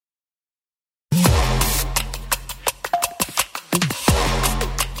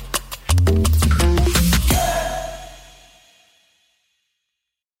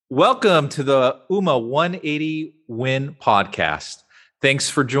Welcome to the UMA 180 Win podcast. Thanks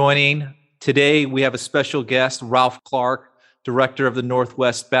for joining. Today we have a special guest, Ralph Clark, Director of the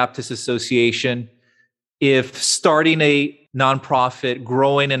Northwest Baptist Association. If starting a nonprofit,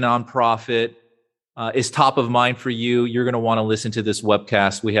 growing a nonprofit is top of mind for you, you're going to want to listen to this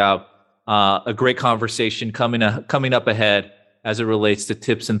webcast. We have a great conversation coming up ahead as it relates to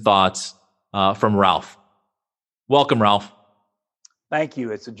tips and thoughts from Ralph. Welcome, Ralph. Thank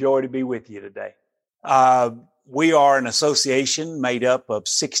you. It's a joy to be with you today. We are an association made up of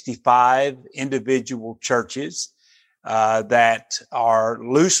 65 individual churches that are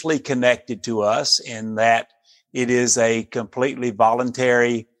loosely connected to us in that it is a completely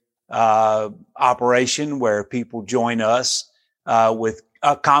voluntary operation where people join us with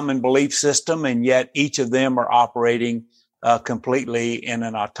a common belief system, and yet each of them are operating completely in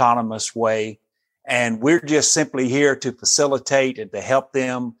an autonomous way. And we're just simply here to facilitate and to help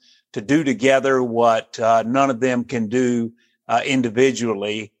them to do together what none of them can do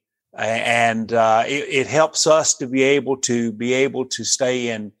individually. And it helps us to be able to stay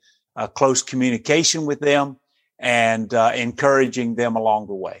in close communication with them and encouraging them along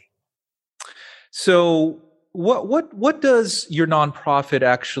the way. So what does your nonprofit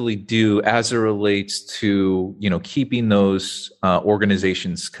actually do as it relates to, keeping those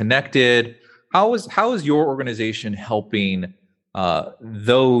organizations connected? How is your organization helping that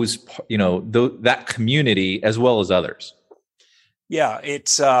community as well as others? Yeah,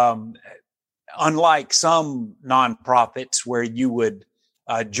 it's unlike some nonprofits where you would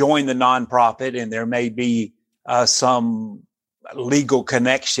join the nonprofit and there may be some legal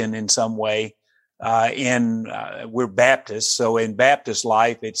connection in some way. We're Baptist, so in Baptist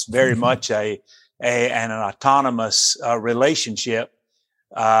life, it's very much an autonomous relationship.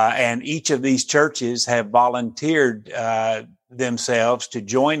 And each of these churches have volunteered themselves to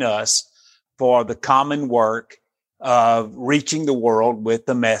join us for the common work of reaching the world with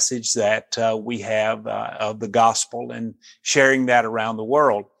the message that we have of the gospel and sharing that around the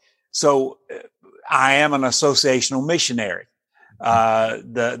world. So I am an associational missionary.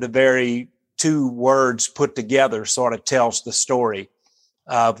 The very two words put together sort of tells the story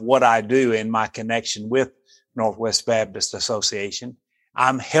of what I do in my connection with Northwest Baptist Association.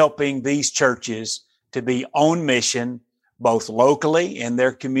 I'm helping these churches to be on mission, both locally in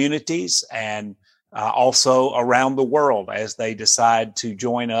their communities and also around the world as they decide to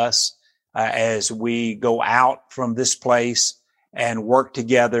join us as we go out from this place and work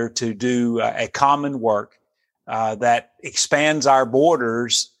together to do a common work that expands our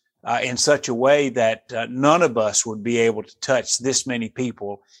borders in such a way that none of us would be able to touch this many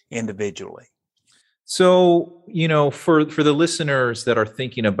people individually. So, for the listeners that are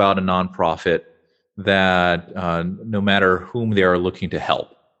thinking about a nonprofit that no matter whom they are looking to help,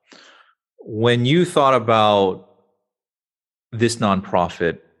 when you thought about this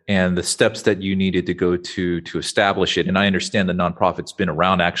nonprofit and the steps that you needed to go to establish it, and I understand the nonprofit's been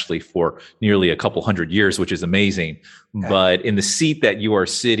around actually for nearly a couple hundred years, which is amazing. Okay. But in the seat that you are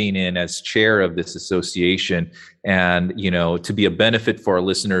sitting in as chair of this association, and to be a benefit for our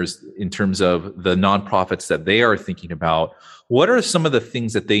listeners in terms of the nonprofits that they are thinking about, what are some of the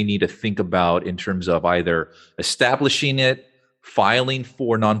things that they need to think about in terms of either establishing it, filing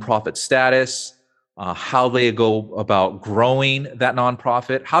for nonprofit status, how they go about growing that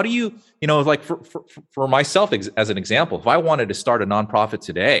nonprofit? How do you, like for myself as an example, if I wanted to start a nonprofit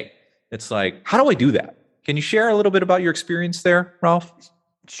today, it's like, how do I do that? Can you share a little bit about your experience there, Ralph?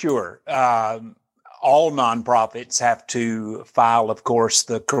 Sure. All nonprofits have to file, of course,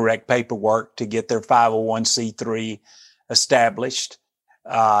 the correct paperwork to get their 501c3 established.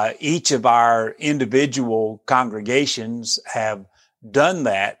 Each of our individual congregations have done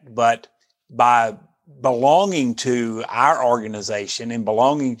that, but by belonging to our organization and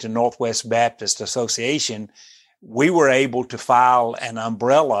belonging to Northwest Baptist Association, we were able to file an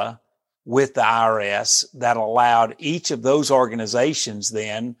umbrella with the IRS that allowed each of those organizations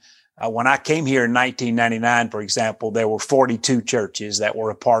then. When I came here in 1999, for example, there were 42 churches that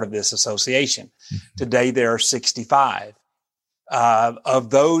were a part of this association. Mm-hmm. Today, there are 65. Of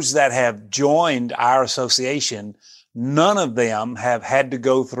those that have joined our association, none of them have had to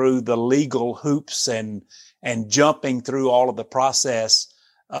go through the legal hoops and jumping through all of the process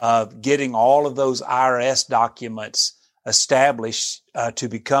of getting all of those IRS documents established to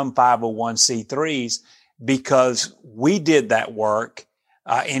become 501c3s, because we did that work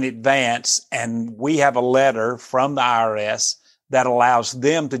in advance, and we have a letter from the IRS that allows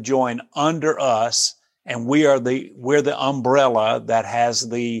them to join under us, and we're the umbrella that has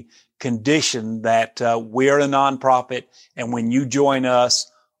the condition that we're a nonprofit, and when you join us,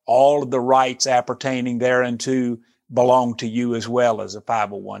 all of the rights appertaining thereunto belong to you as well as a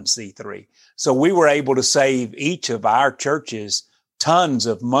 501c3. So we were able to save each of our churches tons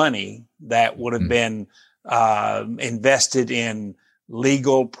of money that would have been invested in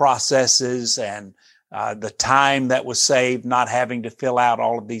legal processes and the time that was saved, not having to fill out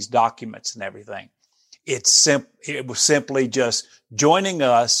all of these documents and everything. It was simply just joining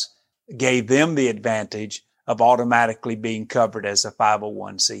us gave them the advantage of automatically being covered as a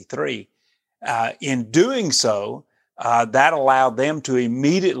 501c3. In doing so, that allowed them to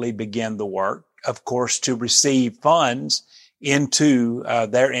immediately begin the work, of course, to receive funds into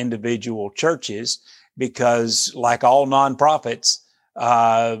their individual churches, because like all nonprofits,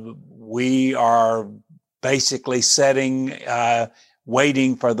 we are basically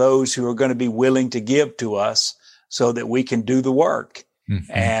waiting for those who are going to be willing to give to us so that we can do the work.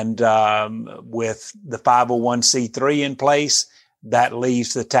 Mm-hmm. And with the 501c3 in place, that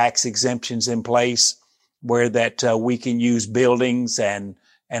leaves the tax exemptions in place where that we can use buildings and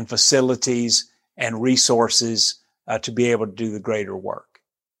facilities and resources to be able to do the greater work.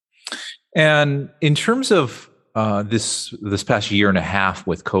 And in terms of this past year and a half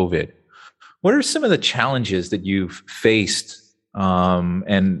with COVID, what are some of the challenges that you've faced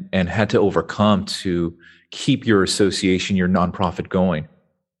and had to overcome to keep your association, your nonprofit going?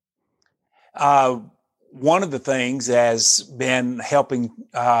 One of the things has been helping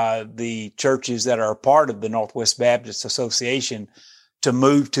the churches that are a part of the Northwest Baptist Association to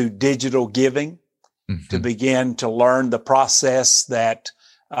move to digital giving, mm-hmm. to begin to learn the process that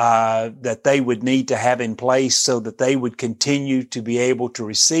they would need to have in place so that they would continue to be able to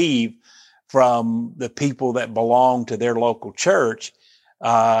receive from the people that belong to their local church,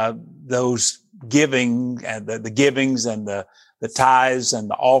 those giving and the givings and the tithes and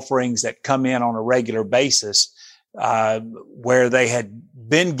the offerings that come in on a regular basis, where they had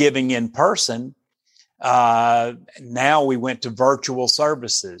been giving in person. Now we went to virtual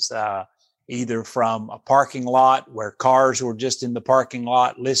services, either from a parking lot where cars were just in the parking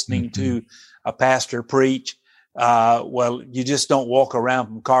lot listening mm-hmm. to a pastor preach. Well, you just don't walk around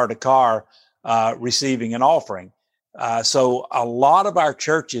from car to car receiving an offering. So a lot of our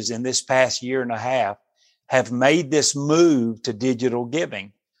churches in this past year and a half have made this move to digital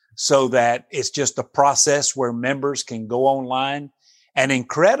giving so that it's just a process where members can go online. And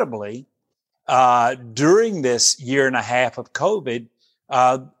incredibly, during this year and a half of COVID,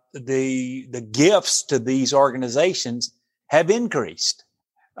 the gifts to these organizations have increased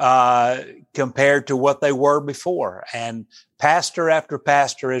compared to what they were before. And pastor after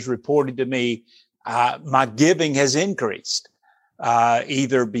pastor has reported to me, my giving has increased,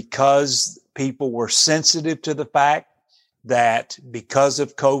 either because people were sensitive to the fact that because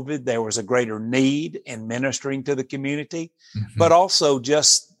of COVID, there was a greater need in ministering to the community, mm-hmm. but also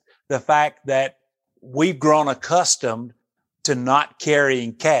just the fact that we've grown accustomed to not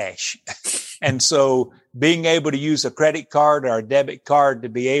carrying cash. And so being able to use a credit card or a debit card to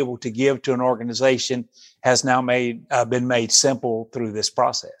be able to give to an organization has now been made simple through this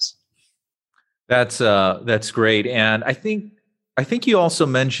process. That's great. And I think you also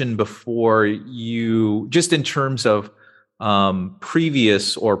mentioned before, you just in terms of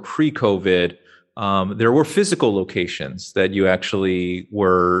previous or pre-COVID, there were physical locations that you actually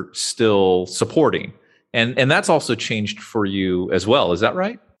were still supporting. And that's also changed for you as well. Is that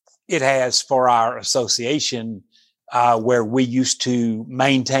right? It has for our association, where we used to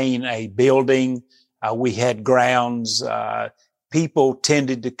maintain a building. We had grounds. People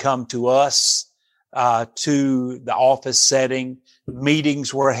tended to come to us to the office setting.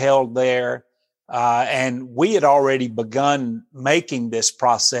 Meetings were held there. And we had already begun making this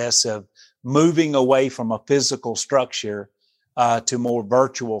process of moving away from a physical structure to more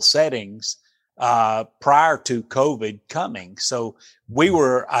virtual settings prior to COVID coming. So we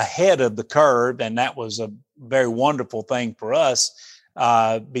were ahead of the curve, and that was a very wonderful thing for us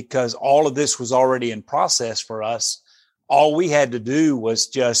because all of this was already in process for us. All we had to do was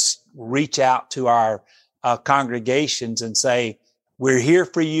just reach out to our congregations and say, we're here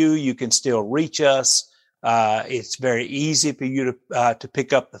for you. You can still reach us. It's very easy for you to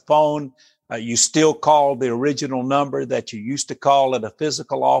pick up the phone. You still call the original number that you used to call at a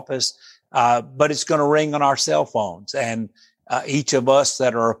physical office, but it's going to ring on our cell phones. And each of us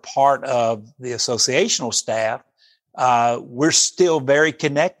that are a part of the associational staff, we're still very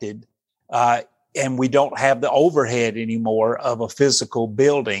connected, and we don't have the overhead anymore of a physical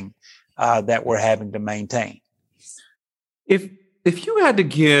building that we're having to maintain. If you had to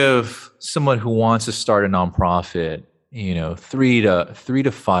give someone who wants to start a nonprofit, 3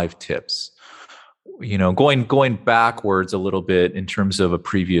 to 5 tips, going backwards a little bit in terms of a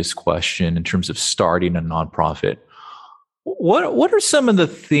previous question, in terms of starting a nonprofit, what are some of the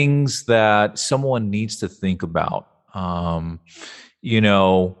things that someone needs to think about? You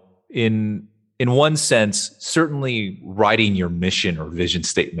know, in one sense, certainly writing your mission or vision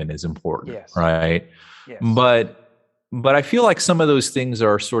statement is important, Yes. right? Yes. But I feel like some of those things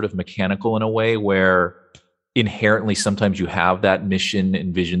are sort of mechanical in a way where inherently sometimes you have that mission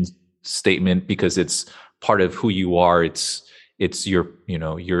and vision statement because it's part of who you are. It's your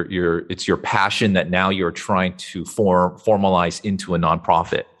it's your passion that now you're trying to formalize into a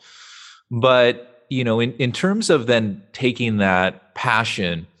nonprofit. But in terms of then taking that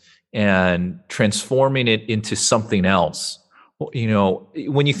passion and transforming it into something else,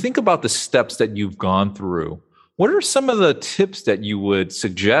 when you think about the steps that you've gone through, what are some of the tips that you would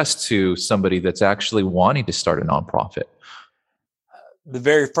suggest to somebody that's actually wanting to start a nonprofit? The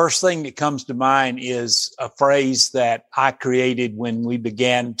very first thing that comes to mind is a phrase that I created when we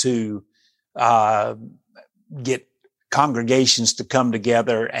began to get congregations to come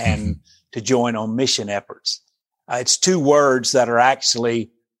together and to join on mission efforts. It's two words that are actually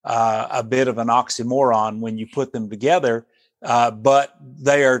a bit of an oxymoron when you put them together, but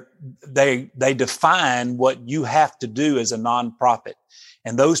they define what you have to do as a nonprofit.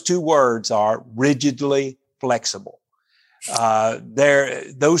 And those two words are rigidly flexible.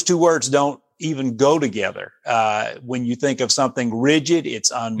 Those two words don't even go together. When you think of something rigid,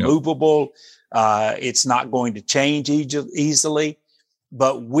 it's unmovable. It's not going to change easily.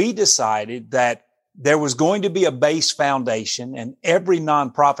 But we decided that there was going to be a base foundation, and every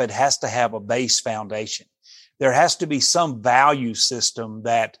nonprofit has to have a base foundation. There has to be some value system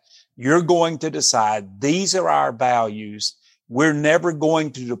that you're going to decide, these are our values. We're never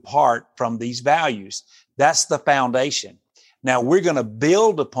going to depart from these values. That's the foundation. Now we're going to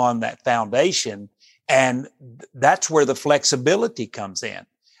build upon that foundation, and that's where the flexibility comes in.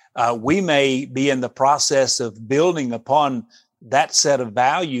 We may be in the process of building upon that set of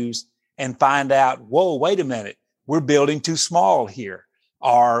values and find out, whoa, wait a minute, we're building too small here,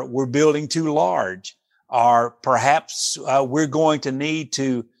 or we're building too large, or perhaps we're going to need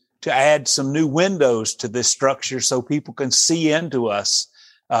to add some new windows to this structure so people can see into us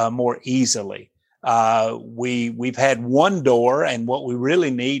more easily. We've had one door, and what we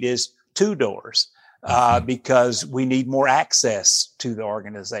really need is two doors because we need more access to the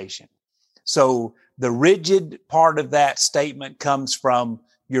organization. So the rigid part of that statement comes from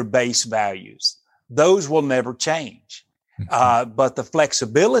your base values. Those will never change. But the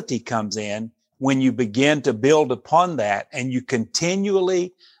flexibility comes in when you begin to build upon that and you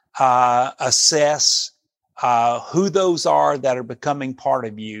continually assess who those are that are becoming part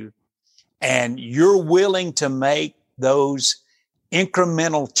of you. And you're willing to make those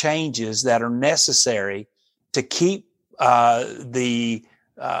incremental changes that are necessary to keep the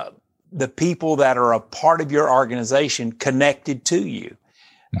people that are a part of your organization connected to you.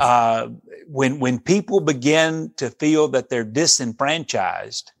 When people begin to feel that they're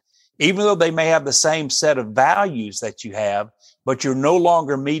disenfranchised, even though they may have the same set of values that you have, but you're no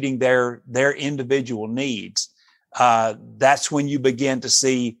longer meeting their individual needs, that's when you begin to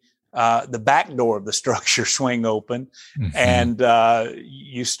see the back door of the structure swing open, and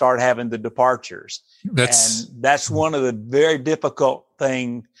you start having the departures. That's one of the very difficult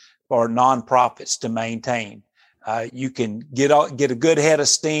things for nonprofits to maintain. You can get a good head of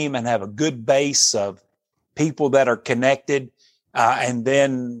steam and have a good base of people that are connected, and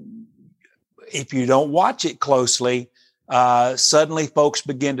then if you don't watch it closely, suddenly folks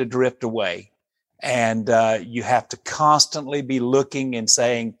begin to drift away, and you have to constantly be looking and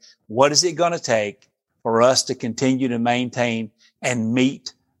saying, what is it going to take for us to continue to maintain and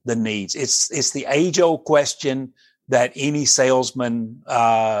meet the needs? It's the age-old question that any salesman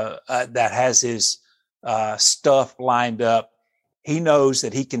that has his stuff lined up, he knows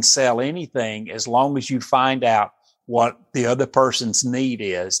that he can sell anything as long as you find out what the other person's need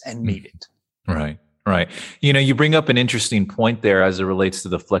is and meet it. Right. You bring up an interesting point there as it relates to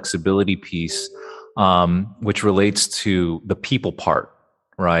the flexibility piece, which relates to the people part.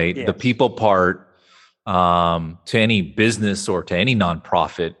 Right. Yes. The people part to any business or to any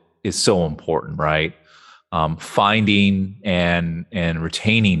nonprofit is so important, right? Finding and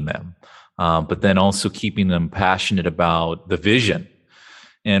retaining them, but then also keeping them passionate about the vision.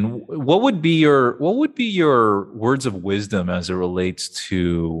 And what would be your words of wisdom as it relates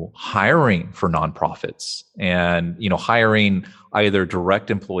to hiring for nonprofits and, hiring either direct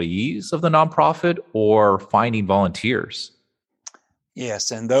employees of the nonprofit or finding volunteers?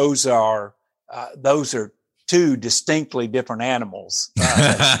 Yes, and those are two distinctly different animals.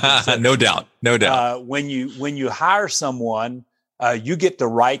 No doubt. When you hire someone, you get to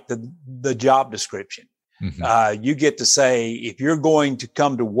write the job description. Mm-hmm. You get to say, if you're going to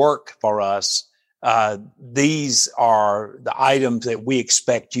come to work for us, these are the items that we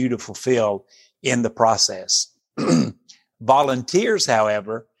expect you to fulfill in the process. Volunteers,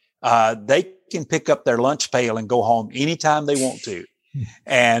 however, they can pick up their lunch pail and go home anytime they want to.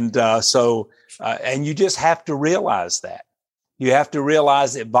 And and you just have to realize that. You have to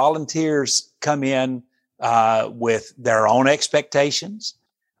realize that volunteers come in with their own expectations.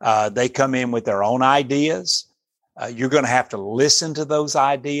 They come in with their own ideas. You're going to have to listen to those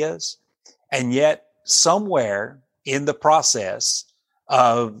ideas. And yet, somewhere in the process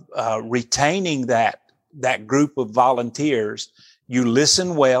of retaining that group of volunteers, you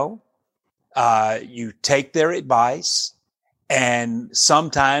listen well, you take their advice, and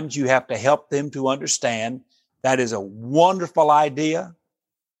sometimes you have to help them to understand that is a wonderful idea,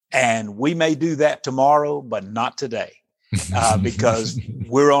 and we may do that tomorrow, but not today, because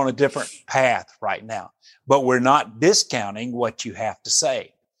we're on a different path right now. But we're not discounting what you have to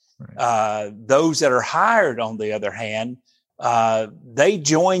say. Right. Those that are hired, on the other hand, they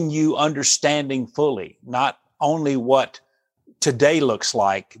join you understanding fully, not only what today looks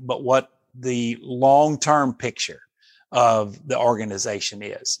like, but what the long-term picture of the organization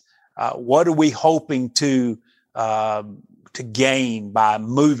is. What are we hoping to gain by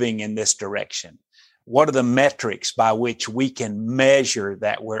moving in this direction? What are the metrics by which we can measure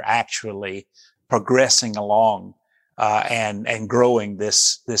that we're actually progressing along and growing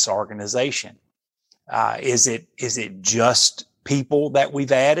this organization? Is it just people that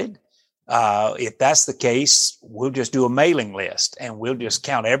we've added? If that's the case, we'll just do a mailing list and we'll just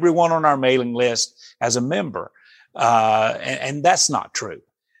count everyone on our mailing list as a member. And that's not true.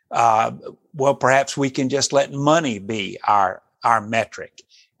 Well, perhaps we can just let money be our metric.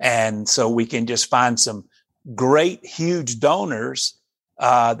 And so we can just find some great, huge donors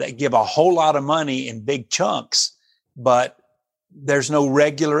that give a whole lot of money in big chunks, but there's no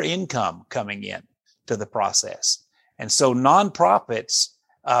regular income coming in to the process. And so nonprofits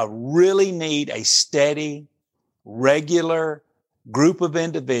really need a steady, regular group of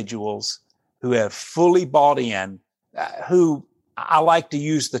individuals who have fully bought in, who I like to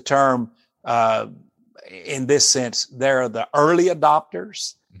use the term in this sense, they're the early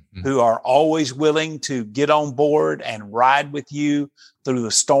adopters who are always willing to get on board and ride with you through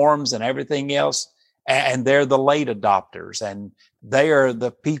the storms and everything else. And they're the late adopters. And they are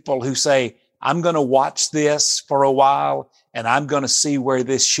the people who say, I'm going to watch this for a while and I'm going to see where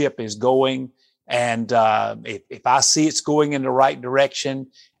this ship is going. And if I see it's going in the right direction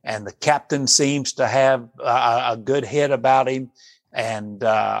and the captain seems to have a good head about him and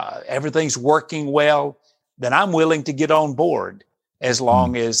everything's working well, then I'm willing to get on board as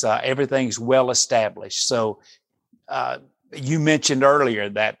long as everything's well established. So you mentioned earlier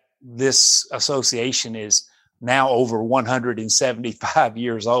that this association is now over 175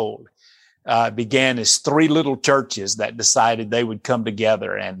 years old. Began as three little churches that decided they would come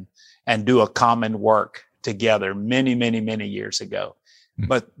together and do a common work together many, many, many years ago.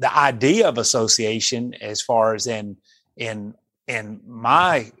 But the idea of association, as far as in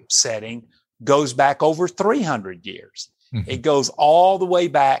my setting, goes back over 300 years. It goes all the way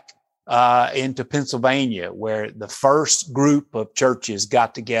back into Pennsylvania, where the first group of churches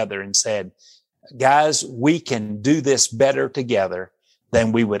got together and said, guys, we can do this better together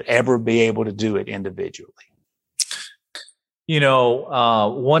than we would ever be able to do it individually. You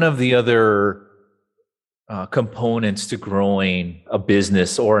know, one of the other components to growing a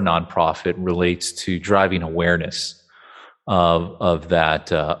business or a nonprofit relates to driving awareness of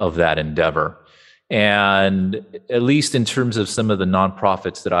that endeavor. And at least in terms of some of the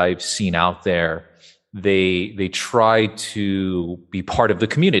nonprofits that I've seen out there, they try to be part of the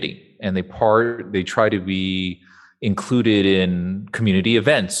community, and they try to be included in community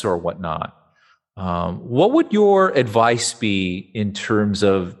events or whatnot. What would your advice be in terms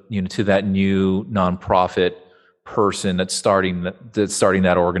of, to that new nonprofit person that's starting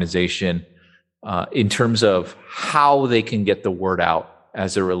that organization, in terms of how they can get the word out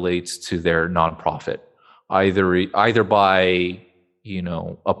as it relates to their nonprofit, either by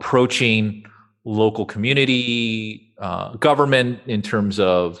approaching local community government in terms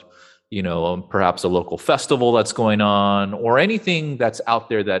of perhaps a local festival that's going on, or anything that's out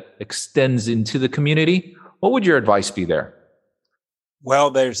there that extends into the community? What would your advice be there? Well,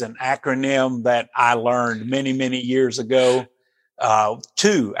 there's an acronym that I learned many, many years ago,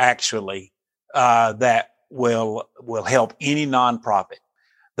 two actually, that will help any nonprofit.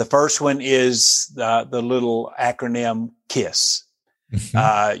 The first one is the little acronym KISS.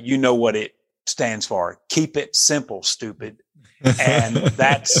 You know what it stands for. Keep it simple, stupid. And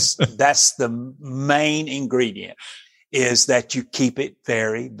that's the main ingredient, is that you keep it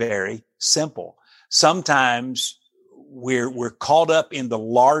very, very simple. Sometimes we're caught up in the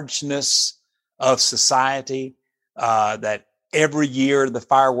largeness of society, that every year the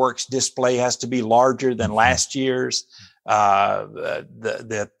fireworks display has to be larger than last year's.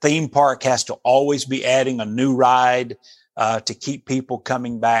 The theme park has to always be adding a new ride to keep people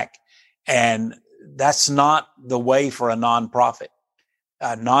coming back. And that's not the way for a nonprofit.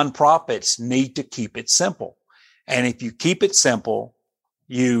 Nonprofits need to keep it simple. And if you keep it simple,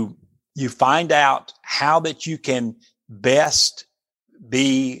 you find out how that you can best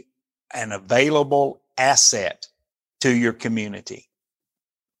be an available asset to your community,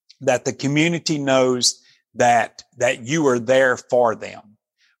 that the community knows that you are there for them,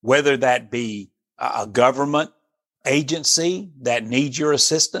 whether that be a government agency that needs your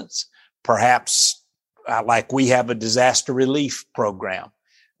assistance, perhaps like we have a disaster relief program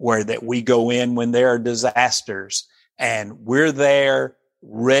where that we go in when there are disasters, and we're there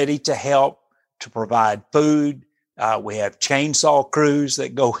ready to help, to provide food. We have chainsaw crews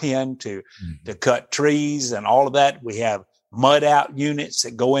that go in to cut trees and all of that. We have mud out units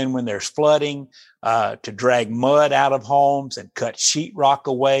that go in when there's flooding, to drag mud out of homes and cut sheetrock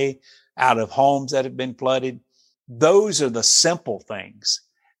away out of homes that have been flooded. Those are the simple things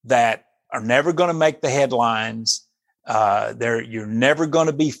that are never going to make the headlines. You're never going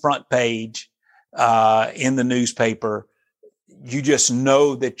to be front page in the newspaper. You just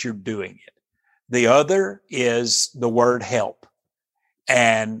know that you're doing it. The other is the word help,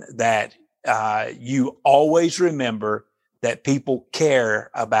 and that you always remember that people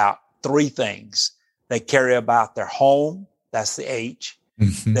care about three things. They care about their home. That's the H.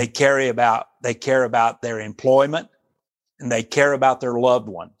 Mm-hmm. They care about their employment, and they care about their loved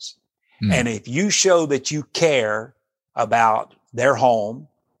ones. Mm. And if you show that you care about their home,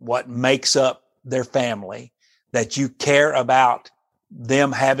 what makes up their family, that you care about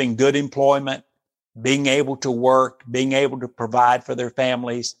them having good employment, being able to work, being able to provide for their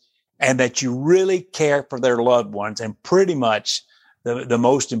families, and that you really care for their loved ones. And pretty much the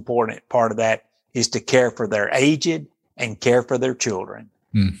most important part of that is to care for their aged and care for their children.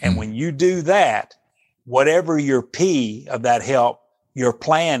 Mm-hmm. And when you do that, whatever your P of that help, your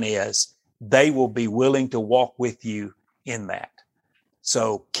plan is, they will be willing to walk with you in that.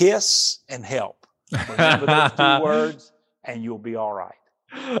 So KISS and help. Remember those two words, and you'll be all right.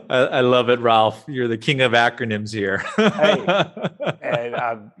 I love it, Ralph. You're the king of acronyms here. Hey,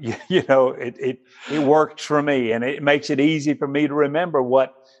 and it works for me, and it makes it easy for me to remember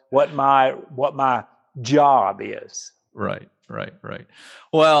what my job is. Right.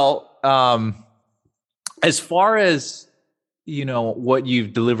 Well, as far as what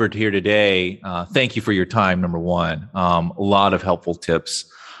you've delivered here today, thank you for your time. Number one, a lot of helpful tips.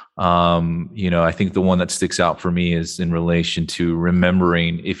 I think the one that sticks out for me is in relation to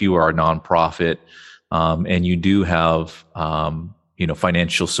remembering, if you are a nonprofit, and you do have,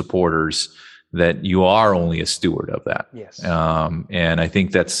 financial supporters, that you are only a steward of that. Yes. And I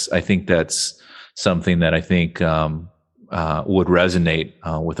think that's something that I think, would resonate,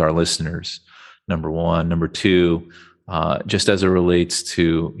 with our listeners. Number one. Number two, just as it relates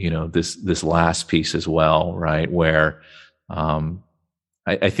to, this last piece as well, right? Where,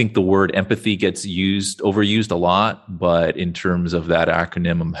 I think the word empathy gets overused a lot, but in terms of that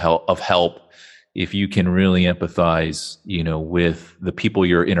acronym of help, if you can really empathize, with the people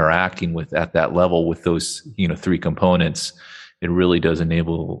you're interacting with at that level with those, three components, it really does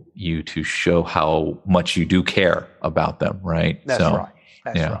enable you to show how much you do care about them, right? That's right.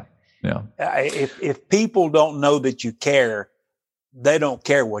 That's right. Yeah. If people don't know that you care, they don't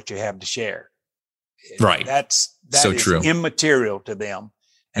care what you have to share. Right. That so is true. Immaterial to them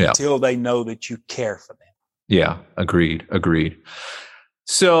until they know that you care for them. Yeah. Agreed.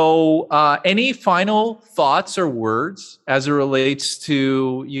 So, any final thoughts or words as it relates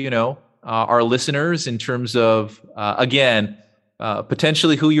to, our listeners in terms of,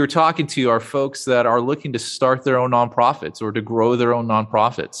 potentially who you're talking to are folks that are looking to start their own nonprofits or to grow their own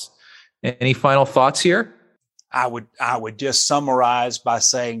nonprofits. Any final thoughts here? I would just summarize by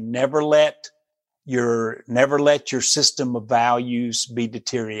saying, never let your system of values be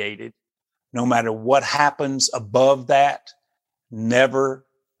deteriorated. No matter what happens above that, never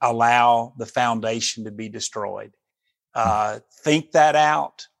allow the foundation to be destroyed. Think that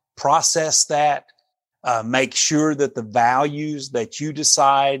out, process that, make sure that the values that you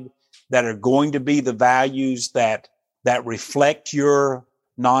decide that are going to be the values that reflect your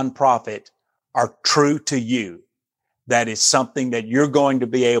nonprofit are true to you, that is something that you're going to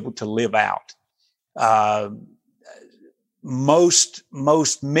be able to live out. Most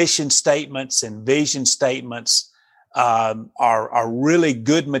mission statements and vision statements are really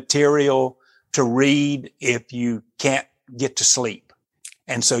good material to read if you can't get to sleep.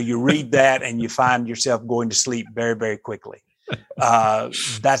 And so you read that and you find yourself going to sleep very, very quickly.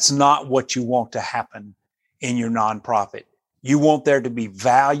 That's not what you want to happen in your nonprofit. You want there to be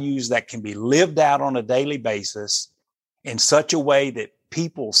values that can be lived out on a daily basis in such a way that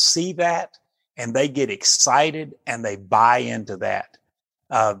people see that and they get excited and they buy into that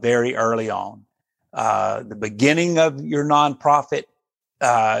very early on. The beginning of your nonprofit,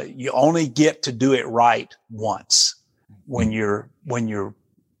 you only get to do it right once when you're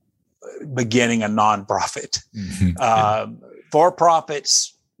beginning a nonprofit.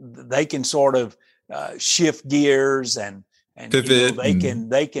 For-profits, they can sort of shift gears and pivot,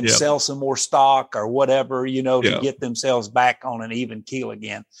 they can sell some more stock or whatever, to get themselves back on an even keel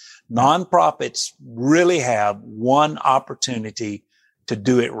again. Nonprofits really have one opportunity to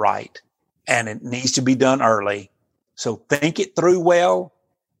do it right, and it needs to be done early. So think it through well,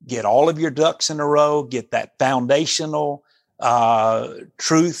 get all of your ducks in a row, get that foundational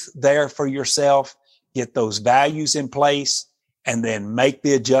truth there for yourself, get those values in place, and then make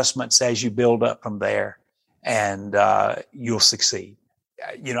the adjustments as you build up from there, and you'll succeed.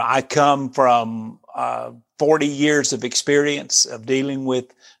 I come from 40 years of experience of dealing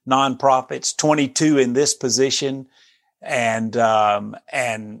with nonprofits, 22 in this position, and I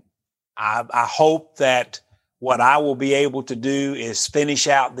hope that what I will be able to do is finish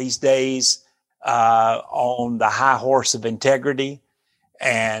out these days on the high horse of integrity,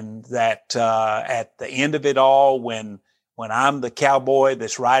 and that at the end of it all, when I'm the cowboy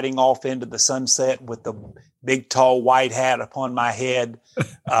that's riding off into the sunset with the big tall white hat upon my head,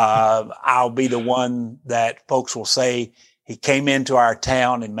 I'll be the one that folks will say he came into our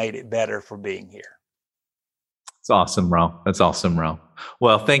town and made it better for being here. That's awesome, Ralph. That's awesome, Ralph.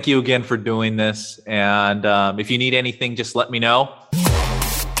 Well, thank you again for doing this. And if you need anything, just let me know.